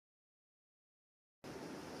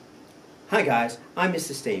Hi guys, I'm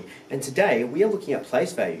Mr. Steve, and today we are looking at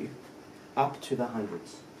place value up to the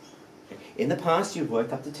hundreds. In the past you've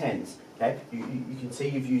worked up to tens. Okay, you can see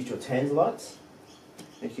you've used your tens lots,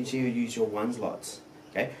 and you can see you've used your ones lots.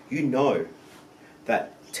 Okay, you know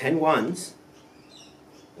that 10 ones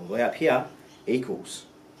all the way up here equals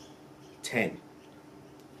 10.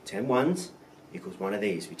 10 ones equals one of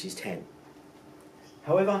these, which is 10.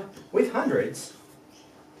 However, with hundreds,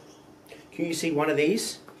 can you see one of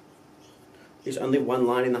these? There's only one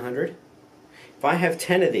line in the 100. If I have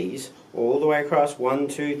 10 of these all the way across 1,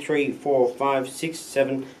 2, 3, 4, 5, 6,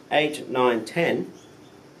 7, 8, 9, 10,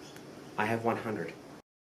 I have 100.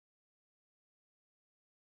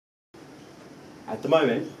 At the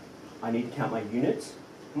moment, I need to count my units,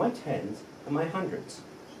 my tens, and my hundreds.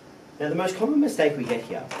 Now the most common mistake we get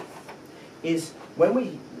here is when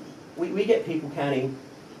we get people counting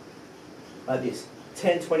like this,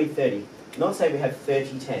 10, 20, 30. Not say we have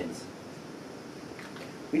 30 tens.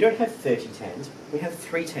 We don't have 30 tens, we have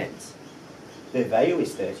 3 tens. Their value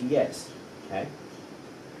is 30, yes. Okay.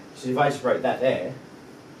 So if I just wrote that there,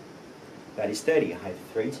 that is 30. I have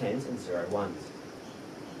 3 tens and 0 ones.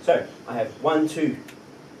 So I have 1, 2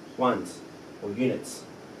 ones, or units.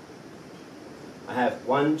 I have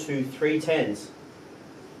 1, 2, 3 tens,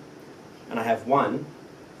 and I have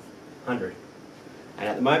 100. And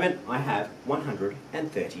at the moment I have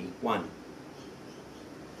 131.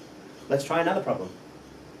 Let's try another problem.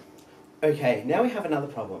 Okay, now we have another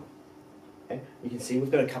problem. Okay, you can see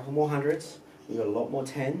we've got a couple more hundreds, we've got a lot more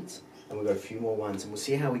tens, and we've got a few more ones, and we'll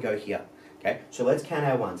see how we go here. Okay, so let's count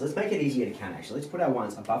our ones. Let's make it easier to count actually. Let's put our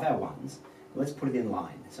ones above our ones, and let's put it in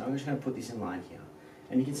line. So I'm just going to put this in line here.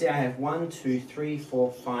 And you can see I have 1, 2, 3,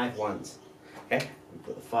 4, 5 ones. Okay, we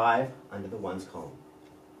put the 5 under the ones column.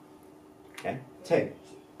 Okay, 10.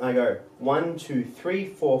 I go 1, 2, 3,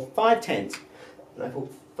 4, 5 tens, and I put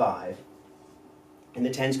 5 in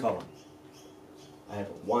the tens column. I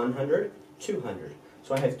have 100, 200.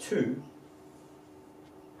 So I have 2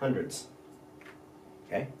 hundreds.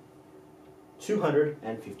 Okay?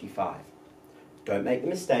 255. Don't make the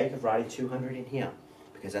mistake of writing 200 in here,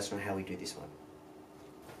 because that's not how we do this one.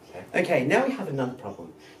 Okay, now we have another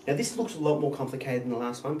problem. Now this looks a lot more complicated than the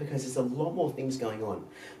last one because there's a lot more things going on.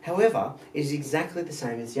 However, it is exactly the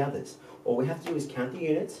same as the others. All we have to do is count the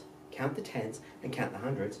units, count the tens, and count the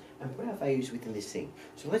hundreds, and put our values within this thing.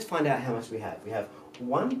 So let's find out how much we have. We have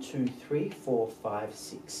 1, 2, 3, 4, 5,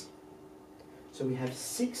 6. So we have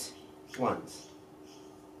 6 ones.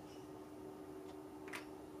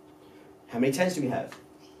 How many tens do we have?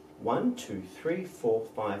 1, 2, 3, 4,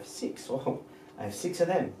 5, 6. Oh, I have 6 of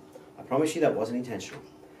them. I promise you that wasn't intentional.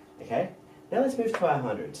 Okay? Now let's move to our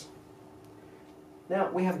hundreds. Now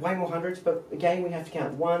we have way more hundreds, but again we have to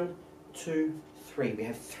count 1, 2, 3. We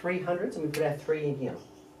have 3 hundreds and we put our 3 in here.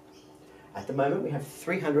 At the moment we have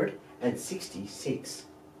 366.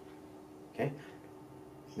 Okay?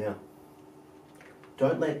 Now,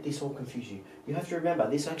 don't let this all confuse you. You have to remember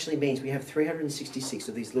this actually means we have 366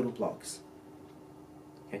 of these little blocks.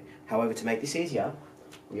 Okay? However, to make this easier,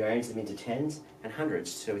 we arrange them into tens and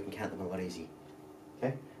hundreds so we can count them a lot easier.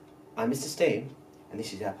 Okay? I'm Mr. Steve, and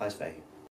this is our place value.